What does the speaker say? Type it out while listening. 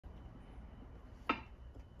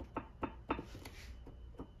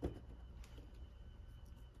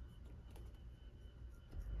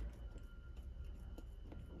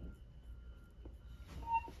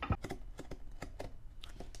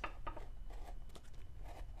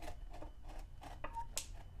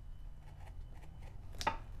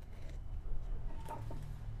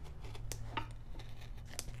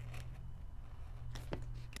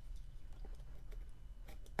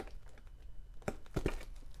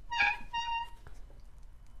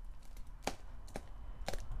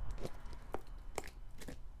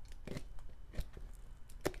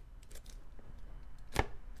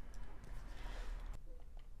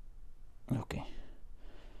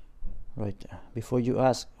Right, before you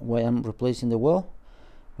ask why I'm replacing the well,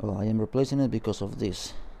 well, I am replacing it because of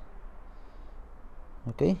this.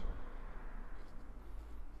 Okay,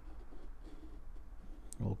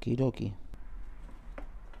 okie dokie.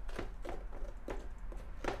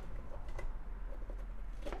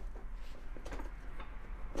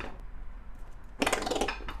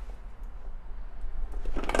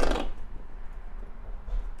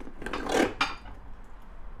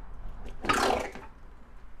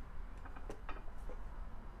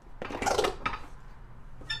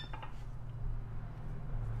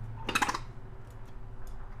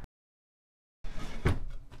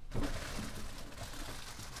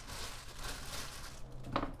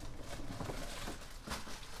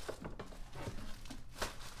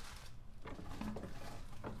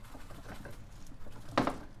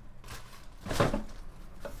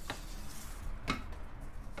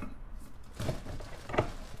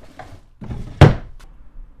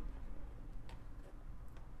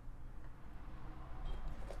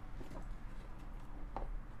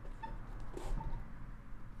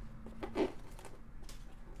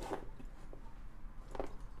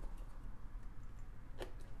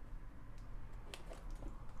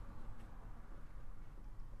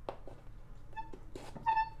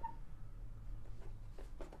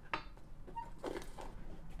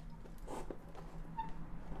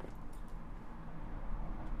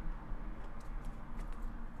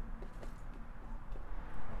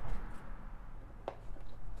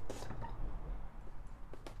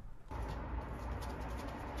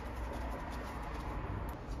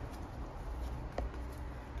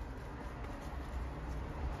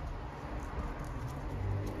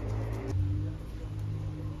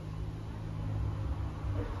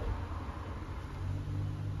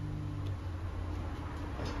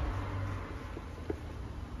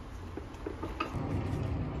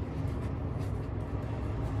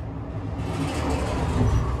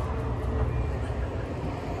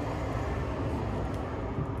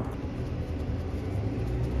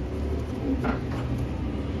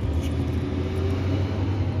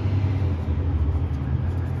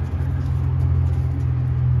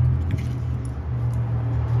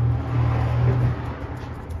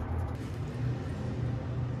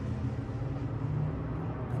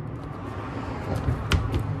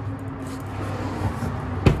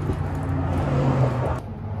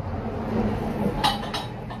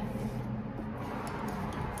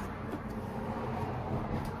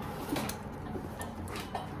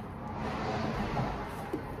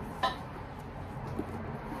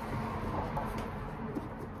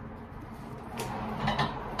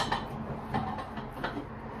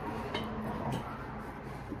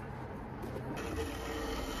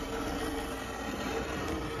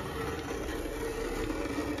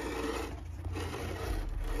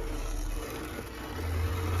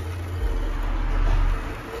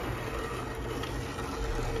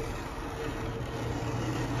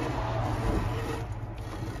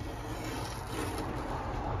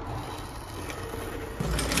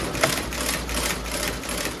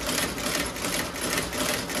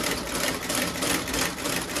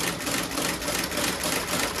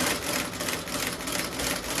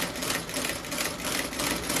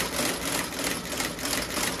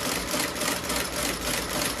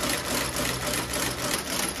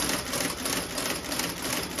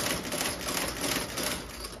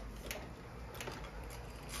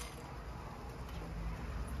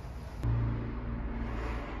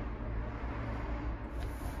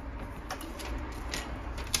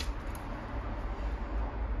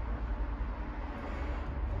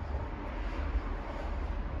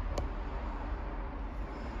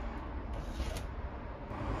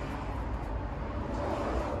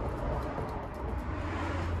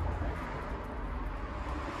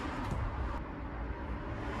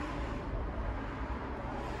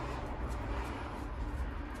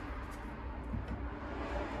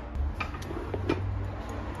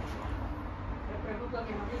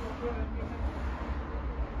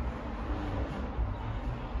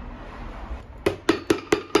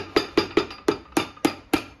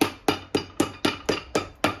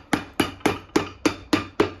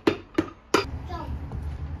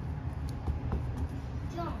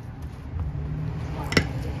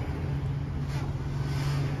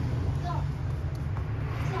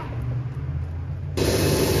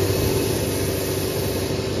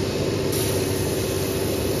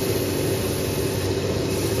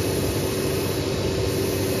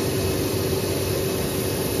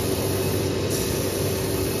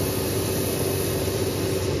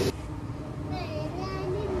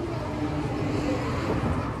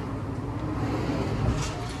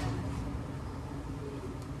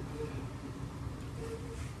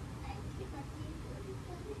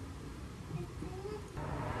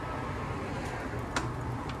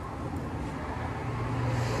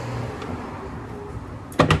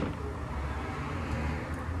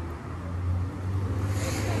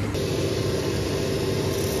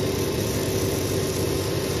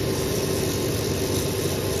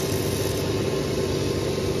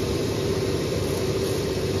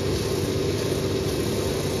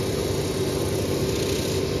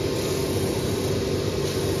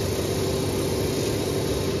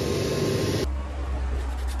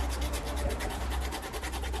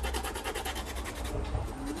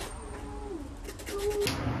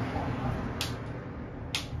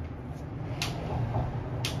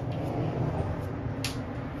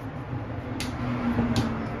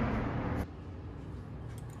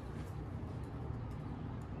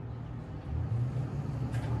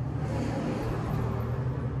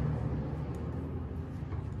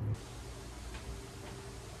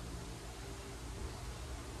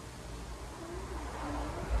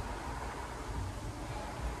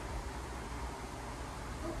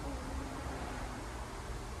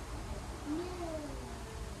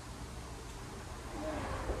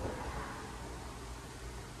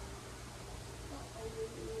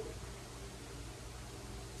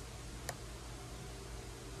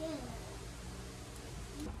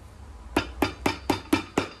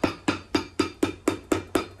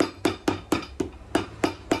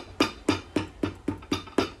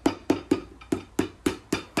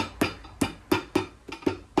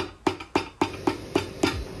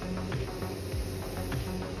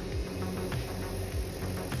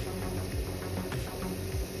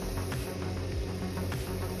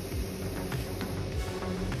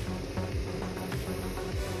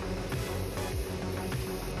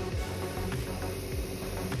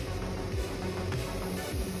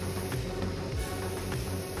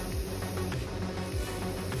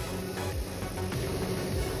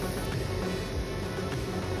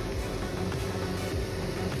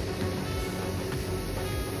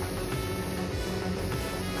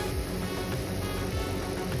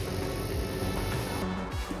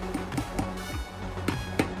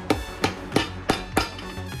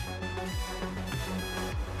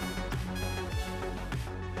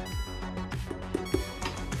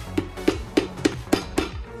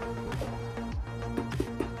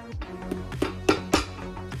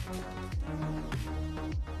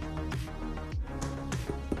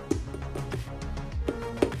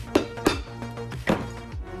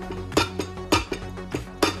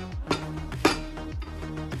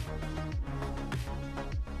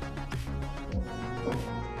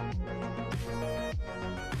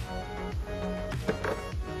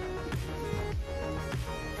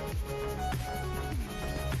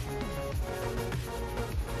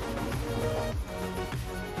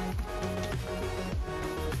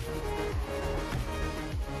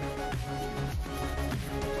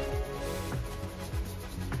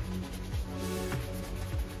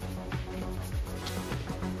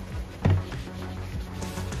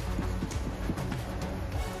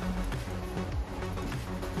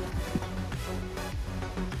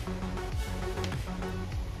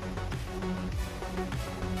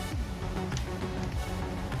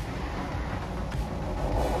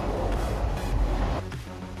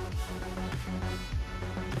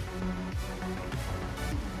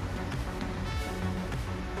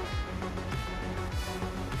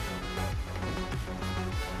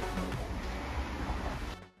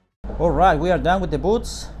 Alright, we are done with the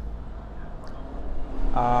boots.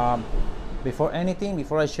 Before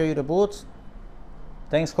I show you the boots,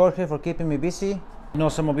 thanks Jorge for keeping me busy. I know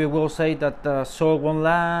some of you will say that the sole won't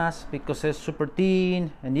last because it's super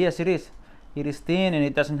thin, and yes, it is. It is thin and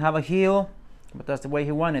it doesn't have a heel, but that's the way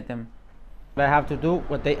he wanted them. But I have to do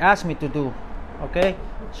what they asked me to do. Okay,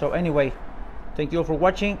 so anyway, thank you all for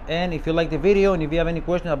watching, and if you like the video and if you have any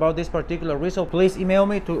questions about this particular result, please email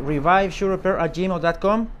me to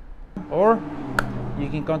reviveshoerepair@gmail.com, or you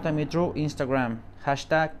can contact me through Instagram,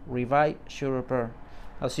 #ReviveShoeRepair.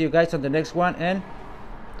 I'll see you guys on the next one, and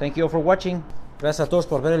thank you all for watching. Gracias a todos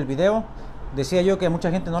por ver el video. Decía yo que a mucha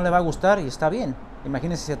gente no le va a gustar, y está bien.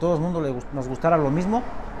 Imagínense si a todo el mundo nos gustara lo mismo,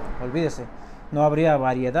 olvídese. No habría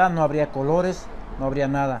variedad, no habría colores, no habría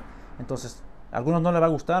nada. Entonces, a algunos no les va a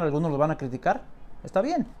gustar, algunos los van a criticar. Está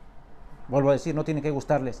bien. Vuelvo a decir, no tiene que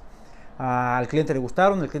gustarles. Al cliente le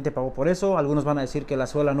gustaron, el cliente pagó por eso. Algunos van a decir que la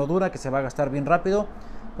suela no dura, que se va a gastar bien rápido.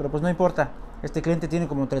 Pero pues no importa. Este cliente tiene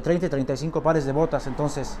como entre 30 y 35 pares de botas.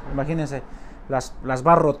 Entonces, imagínense, las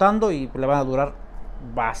va rotando y le van a durar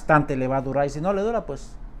bastante, le va a durar. Y si no le dura,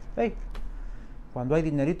 pues, hey, cuando hay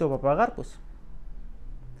dinerito para pagar, pues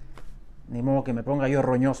ni modo que me ponga yo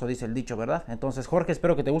roñoso, dice el dicho, ¿verdad? Entonces, Jorge,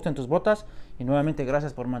 espero que te gusten tus botas. Y nuevamente,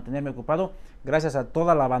 gracias por mantenerme ocupado. Gracias a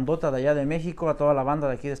toda la bandota de allá de México, a toda la banda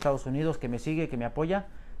de aquí de Estados Unidos que me sigue, que me apoya.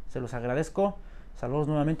 Se los agradezco. Saludos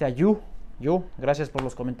nuevamente a Yu. Gracias por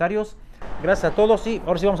los comentarios. Gracias a todos. Y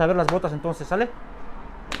ahora sí vamos a ver las botas entonces, ¿sale?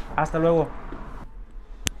 Hasta luego.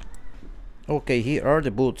 Okay, here are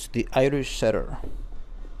the boots, the Irish Setter.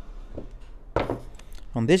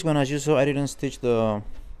 On this one, as you saw, I didn't stitch the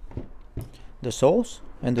soles,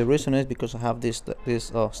 and the reason is because I have this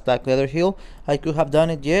stacked leather heel. I could have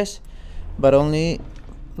done it, yes, but only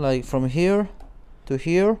like from here to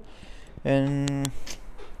here, and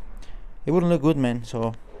it wouldn't look good, man.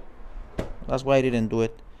 So that's why I didn't do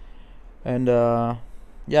it. And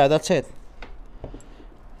yeah, that's it.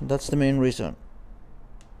 That's the main reason.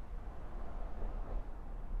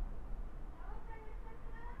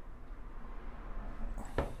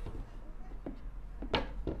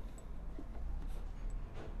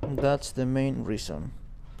 That's the main reason.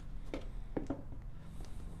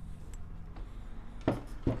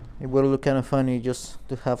 It would look kind of funny just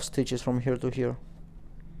to have stitches from here to here.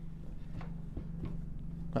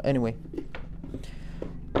 Anyway,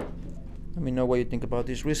 let me know what you think about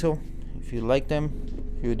this result. If you like them,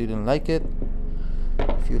 if you didn't like it,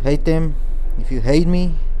 if you hate them, if you hate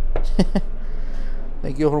me.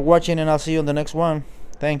 Thank you for watching, and I'll see you on the next one.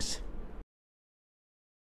 Thanks.